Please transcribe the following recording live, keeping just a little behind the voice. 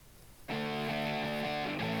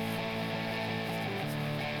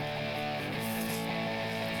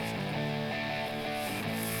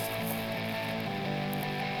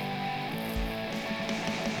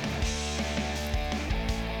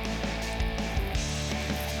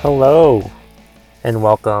Hello, and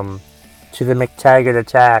welcome to the McTaggart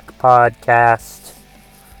Attack podcast.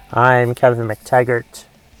 I'm Kevin McTaggart,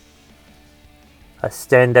 a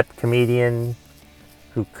stand-up comedian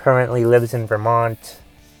who currently lives in Vermont.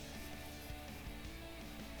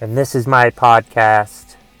 And this is my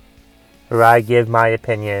podcast where I give my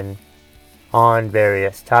opinion on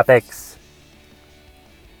various topics.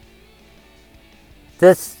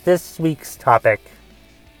 This week's topic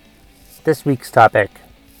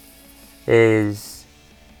is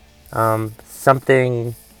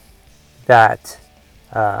something that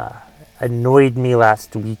annoyed me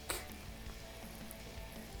last week.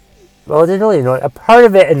 Well, it didn't really annoy. A part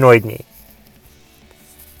of it annoyed me.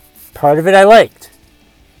 Part of it I liked.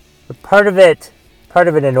 But part of it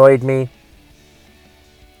annoyed me.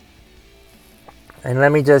 And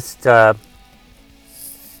let me just try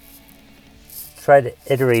to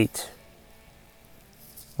iterate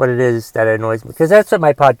what it is that annoys me, because that's what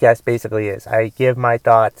my podcast basically is. I give my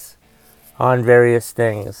thoughts on various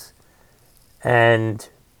things, and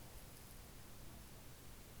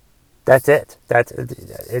that's it.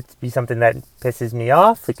 It can be something that pisses me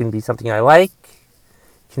off. It can be something I like.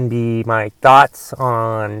 It can be my thoughts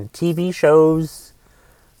on TV shows.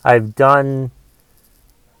 I did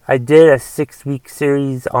a 6-week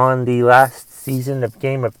series on the last season of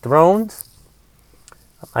Game of Thrones.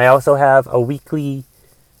 I also have a weekly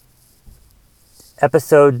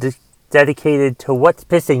episode dedicated to what's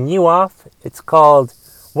pissing you off. It's called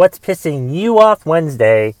What's Pissing You Off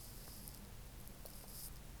Wednesday.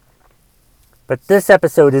 But this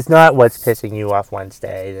episode is not What's Pissing You Off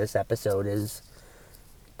Wednesday. This episode is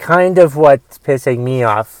kind of what's pissing me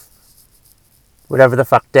off, whatever the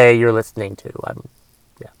fuck day you're listening to.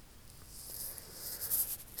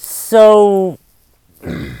 So,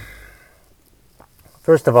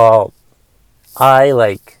 first of all, I,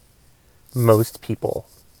 like most people,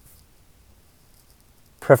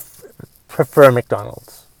 prefer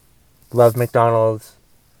McDonald's. Love McDonald's.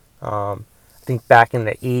 I think back in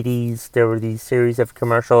the 80s, there were these series of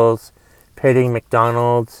commercials pitting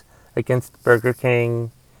McDonald's against Burger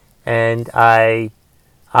King, and I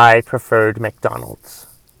preferred McDonald's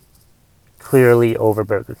clearly over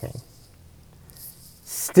Burger King.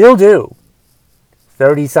 Still do.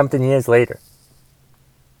 30-something years later.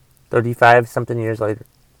 35-something years later.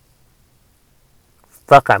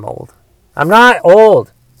 Fuck, I'm old. I'm not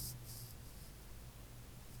old.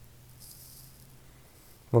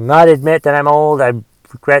 Will not admit that I'm old. I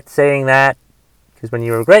regret saying that. Because when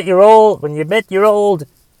you regret you're old, when you admit you're old,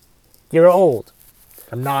 you're old.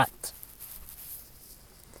 I'm not.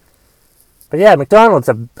 But yeah, McDonald's.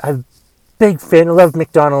 I'm a big fan. I love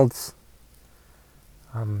McDonald's.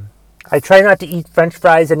 I try not to eat French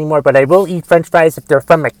fries anymore, but I will eat French fries if they're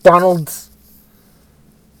from McDonald's.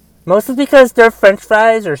 Mostly because their French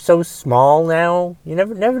fries are so small now. You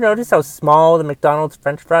never notice how small the McDonald's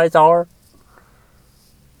French fries are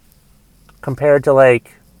compared to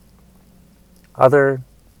like other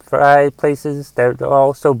fry places. They're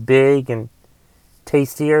all so big and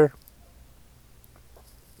tastier.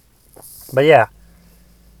 But yeah,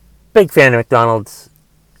 big fan of McDonald's.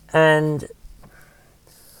 And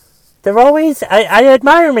they're always, I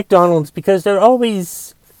admire McDonald's because they're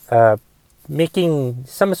always making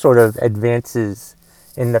some sort of advances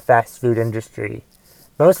in the fast food industry.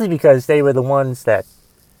 Mostly because they were the ones that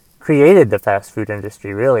created the fast food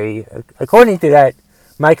industry, really. According to that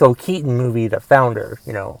Michael Keaton movie, The Founder,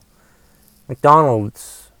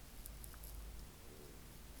 McDonald's,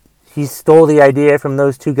 he stole the idea from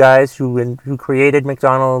those two guys who created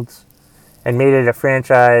McDonald's and made it a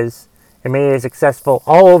franchise and made it successful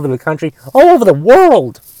all over the country, all over the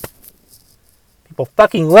world. People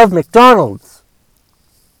fucking love McDonald's.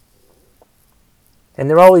 And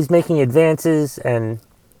they're always making advances, and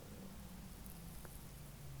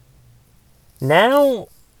now,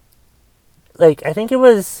 like, I think it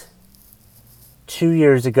was 2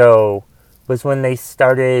 years ago was when they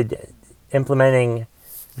started implementing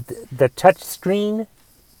the touch screen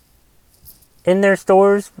in their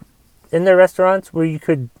stores, in their restaurants, where you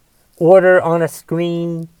could order on a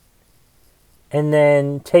screen and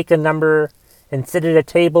then take a number and sit at a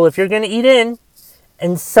table if you're going to eat in,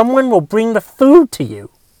 and someone will bring the food to you.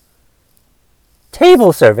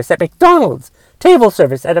 Table service at McDonald's. Table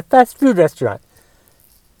service at a fast food restaurant.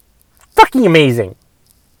 Fucking amazing.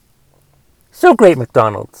 So great,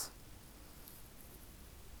 McDonald's.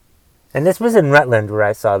 And this was in Rutland where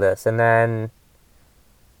I saw this. And then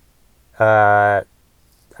I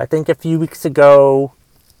think a few weeks ago,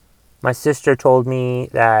 my sister told me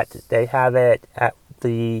that they have it at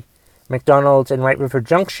the McDonald's in White River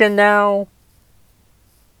Junction now.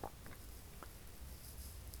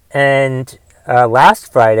 And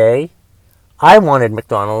last Friday, I wanted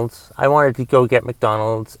McDonald's. I wanted to go get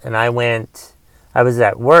McDonald's, and I was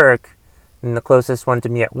at work, and the closest one to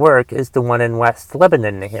me at work is the one in West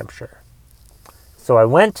Lebanon, New Hampshire. So I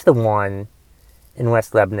went to the one in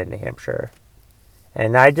West Lebanon, New Hampshire,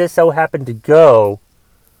 and I just so happened to go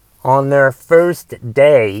on their first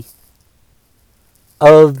day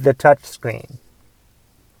of the touchscreen.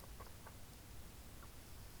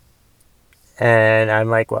 And I'm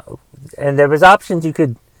like, well, and there was options you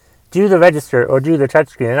could do the register or do the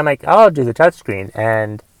touchscreen. And I'm like, I'll do the touchscreen.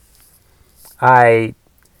 And I,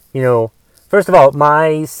 first of all,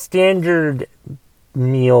 my standard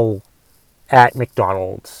meal at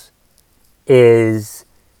McDonald's is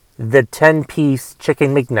the 10-piece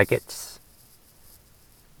chicken McNuggets,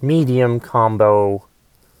 medium combo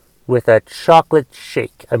with a chocolate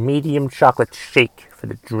shake, a medium chocolate shake for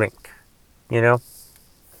the drink,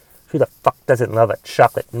 Who the fuck doesn't love a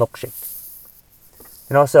chocolate milkshake?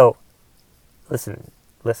 And also, listen.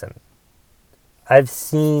 I've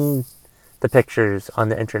seen the pictures on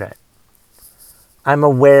the internet. I'm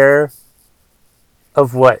aware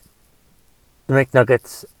of what the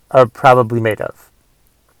McNuggets are probably made of.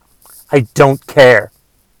 I don't care.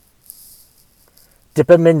 Dip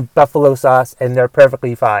them in buffalo sauce and they're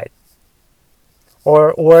perfectly fine.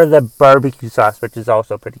 Or the barbecue sauce, which is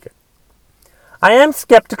also pretty good. I am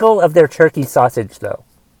skeptical of their turkey sausage, though.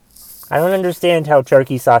 I don't understand how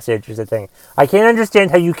turkey sausage is a thing. I can't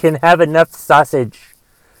understand how you can have enough sausage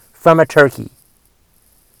from a turkey.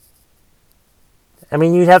 I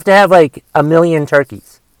mean, you'd have to have like 1 million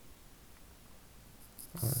turkeys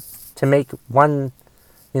to make one.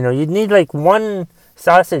 You'd need like one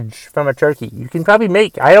sausage from a turkey. You can probably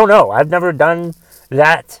make, I don't know, I've never done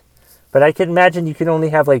that, but I can imagine you can only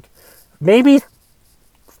have like maybe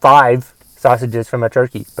 5 sausages from a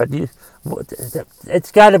turkey, but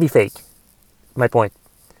it's got to be fake. My point.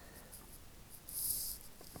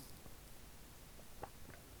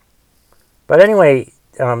 But anyway,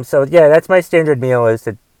 so yeah, that's my standard meal is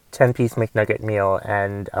the 10-piece McNugget meal,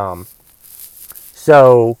 and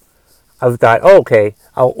so I thought, okay,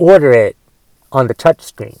 I'll order it on the touch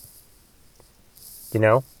screen.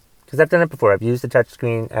 Because I've done it before. I've used the touch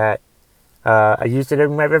screen I used it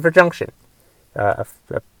in my River Junction a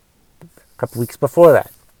couple weeks before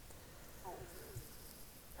that.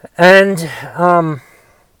 And,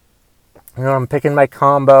 I'm picking my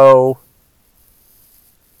combo,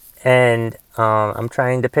 and I'm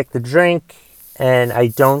trying to pick the drink, and I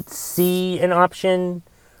don't see an option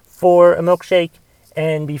for a milkshake.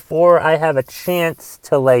 And before I have a chance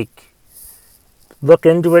to, look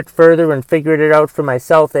into it further and figure it out for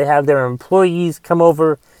myself, they have their employees come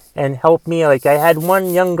over and help me. I had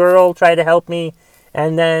one young girl try to help me,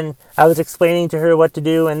 and then I was explaining to her what to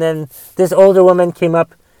do, and then this older woman came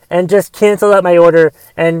up and just canceled out my order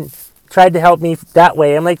and tried to help me that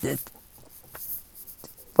way. I'm like,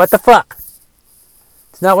 what the fuck?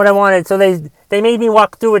 It's not what I wanted. So they made me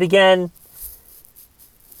walk through it again,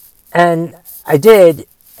 and I did.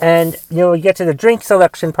 And, we get to the drink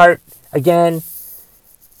selection part again,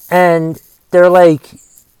 and they're like,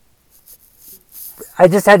 I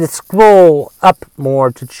just had to scroll up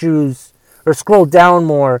more to choose, or scroll down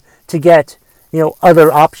more to get,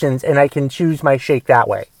 other options, and I can choose my shake that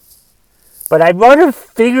way. But I would have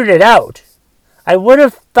figured it out. I would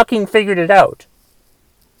have fucking figured it out.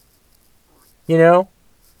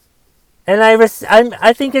 And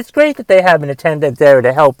I think it's great that they have an attendant there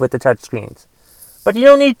to help with the touchscreens. But you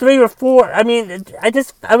don't need 3 or 4. I mean,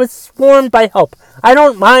 I was swarmed by help. I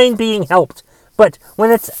don't mind being helped. But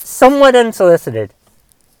when it's somewhat unsolicited,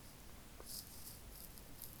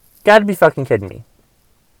 gotta be fucking kidding me.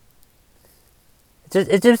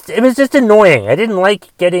 It was just annoying. I didn't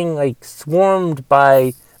like getting swarmed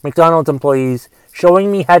by McDonald's employees showing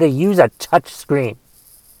me how to use a touch screen.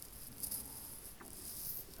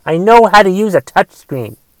 I know how to use a touch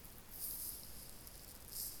screen.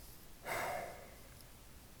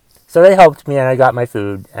 So they helped me, and I got my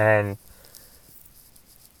food, and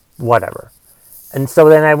whatever. And so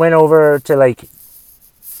then I went over to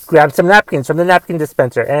grab some napkins from the napkin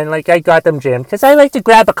dispenser, and I got them jammed because I like to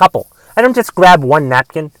grab a couple. I don't just grab one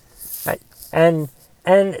napkin. And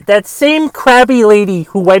that same crabby lady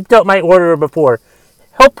who wiped out my order before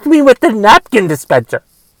helped me with the napkin dispenser.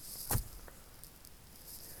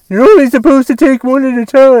 You're only supposed to take one at a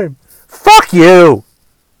time. Fuck you!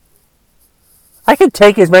 I can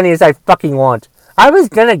take as many as I fucking want. I was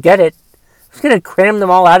gonna get it. I was gonna cram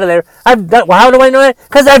them all out of there. How do I know that?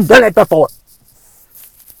 Because I've done it before.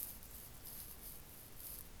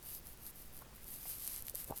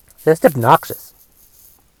 Just obnoxious.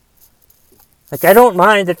 Like, I don't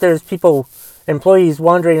mind that there's employees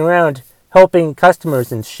wandering around helping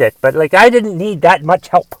customers and shit, but, like, I didn't need that much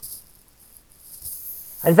help.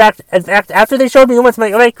 In fact, after they showed me once, I'm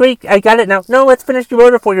like, all right, great, I got it now. No, let's finish your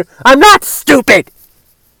order for you. I'm not stupid!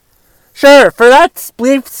 Sure, for that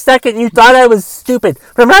brief second you thought I was stupid,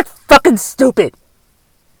 but I'm not fucking stupid.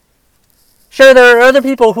 Sure, there are other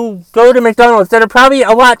people who go to McDonald's that are probably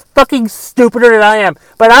a lot fucking stupider than I am,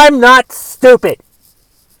 but I'm not stupid.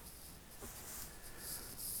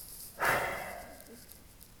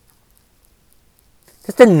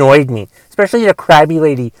 Just annoyed me. Especially the crabby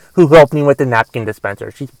lady who helped me with the napkin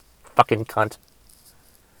dispenser. She's fucking cunt.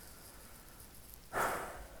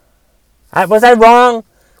 Was I wrong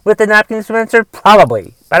with the napkin dispenser?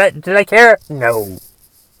 Probably. But did I care? No.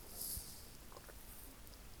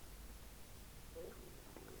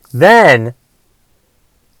 Then,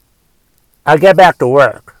 I get back to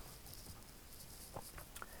work.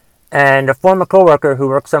 And a former coworker who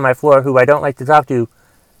works on my floor, who I don't like to talk to,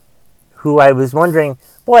 who I was wondering,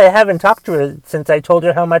 boy, I haven't talked to her since I told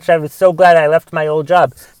her how much I was so glad I left my old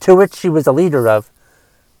job, to which she was a leader of,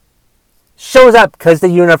 shows up because the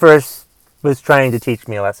universe was trying to teach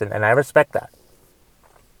me a lesson, and I respect that.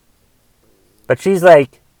 But she's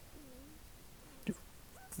like,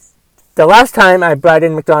 the last time I brought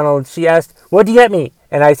in McDonald's, she asked, what'd you get me?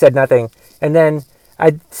 And I said nothing. And then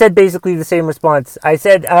I said basically the same response. I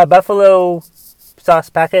said, buffalo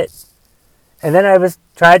sauce packet. And then I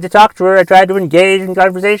tried to talk to her. I tried to engage in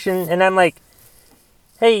conversation. And I'm like,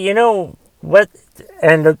 hey, you know what?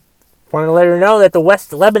 And wanted to let her know that the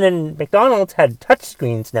West Lebanon McDonald's had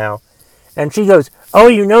touchscreens now. And she goes, oh,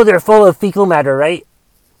 you know they're full of fecal matter, right?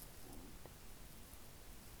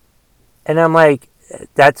 And I'm like,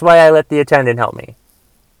 that's why I let the attendant help me.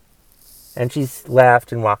 And she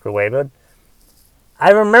laughed and walked away. But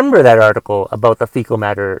I remember that article about the fecal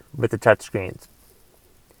matter with the touchscreens.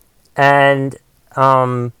 And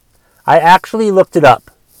I actually looked it up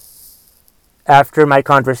after my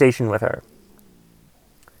conversation with her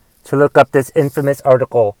to look up this infamous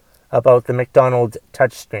article about the McDonald's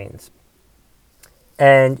touchscreens.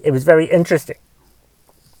 And it was very interesting.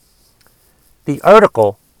 The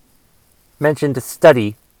article mentioned a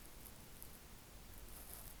study.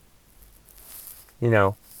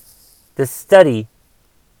 The study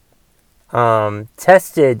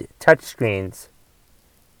tested touchscreens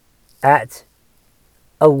at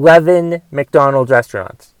 11 McDonald's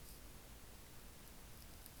restaurants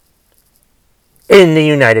in the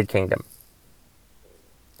United Kingdom.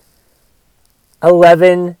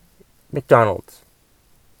 11 McDonald's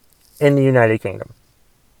in the United Kingdom.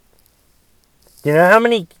 Do you know how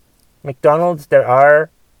many McDonald's there are,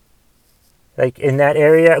 like, in that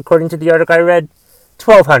area, according to the article I read?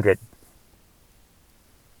 1,200.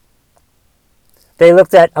 They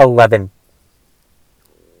looked at 11.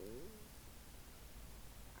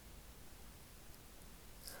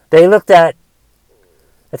 They looked at,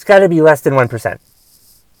 it's got to be less than 1%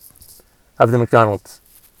 of the McDonald's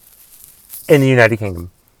in the United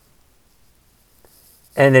Kingdom.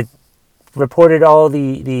 And it reported all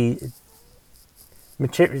the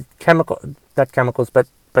not chemicals,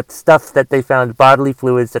 but stuff that they found, bodily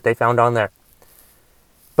fluids that they found on there.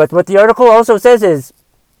 But what the article also says is,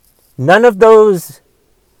 none of those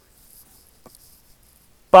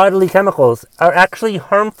bodily chemicals are actually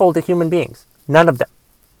harmful to human beings. None of them.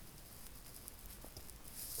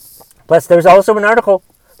 Plus, there's also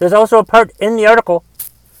a part in the article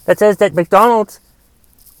that says that McDonald's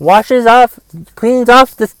cleans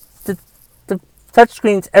off the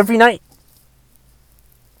touchscreens every night.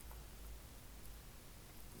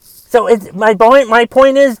 So my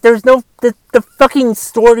point is, there's no, the fucking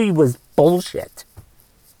story was bullshit.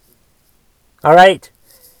 All right.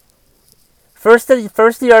 First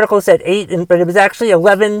the article said 8, but it was actually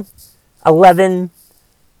 11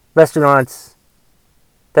 restaurants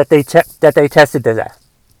that they tested this at.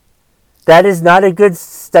 That is not a good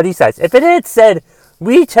study size. If it had said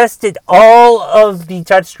we tested all of the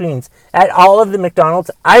touchscreens at all of the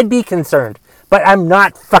McDonald's, I'd be concerned. But I'm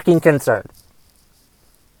not fucking concerned.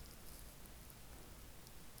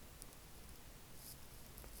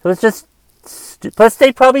 So it's just... Plus,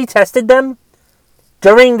 they probably tested them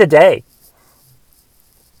during the day.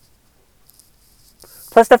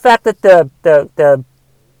 Plus the fact that the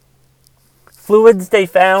fluids they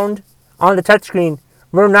found on the touchscreen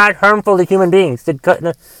were not harmful to human beings.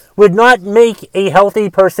 Would not make a healthy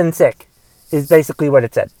person sick, is basically what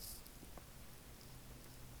it said.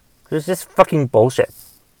 It's just fucking bullshit.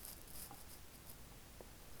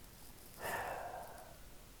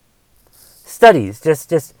 Studies,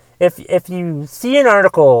 just if you see an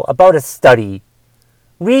article about a study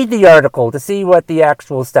Read the article to see what the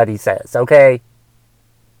actual study says, okay?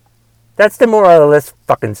 That's the moral of this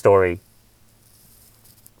fucking story.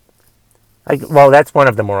 Well, that's one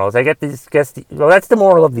of the morals. That's the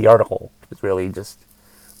moral of the article. It's really just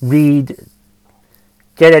read,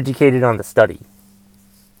 get educated on the study.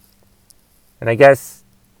 And I guess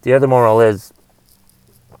the other moral is,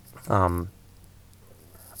 old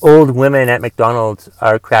women at McDonald's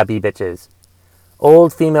are crabby bitches.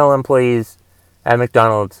 Old female employees at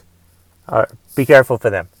McDonald's be careful for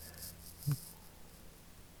them.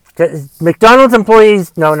 McDonald's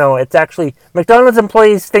employees, it's actually, McDonald's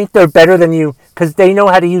employees think they're better than you because they know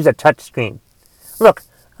how to use a touch screen. Look,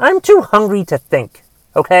 I'm too hungry to think,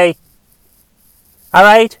 okay?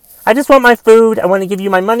 Alright? I just want my food. I want to give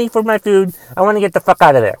you my money for my food. I want to get the fuck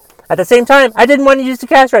out of there. At the same time, I didn't want to use the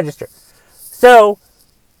cash register. So,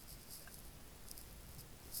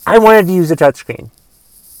 I wanted to use a touch screen.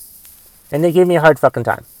 And they gave me a hard fucking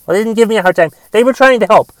time. Well, they didn't give me a hard time. They were trying to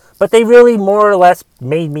help. But they really more or less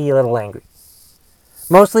made me a little angry.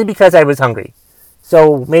 Mostly because I was hungry.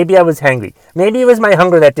 So maybe I was hangry. Maybe it was my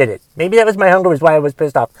hunger that did it. Maybe that was my hunger was why I was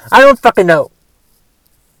pissed off. I don't fucking know.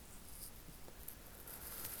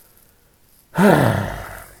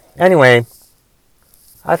 Anyway,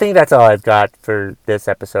 I think that's all I've got for this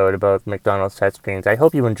episode about McDonald's touchscreens. I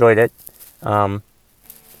hope you enjoyed it.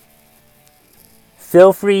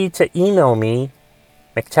 Feel free to email me,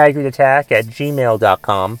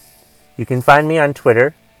 mctaggartattack@gmail.com. You can find me on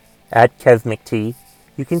Twitter, @KevMcT.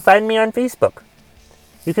 You can find me on Facebook.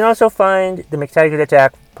 You can also find the McTaggart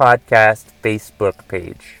Attack Podcast Facebook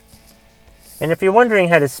page. And if you're wondering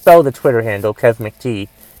how to spell the Twitter handle, KevMcT,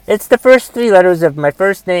 it's the first 3 letters of my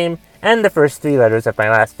first name and the first 3 letters of my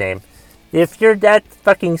last name. If you're that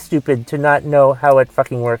fucking stupid to not know how it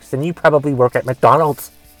fucking works, then you probably work at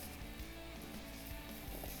McDonald's.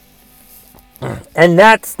 And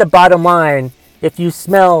that's the bottom line if you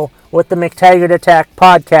smell what the McTaggart Attack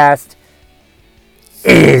Podcast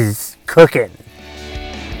is cooking.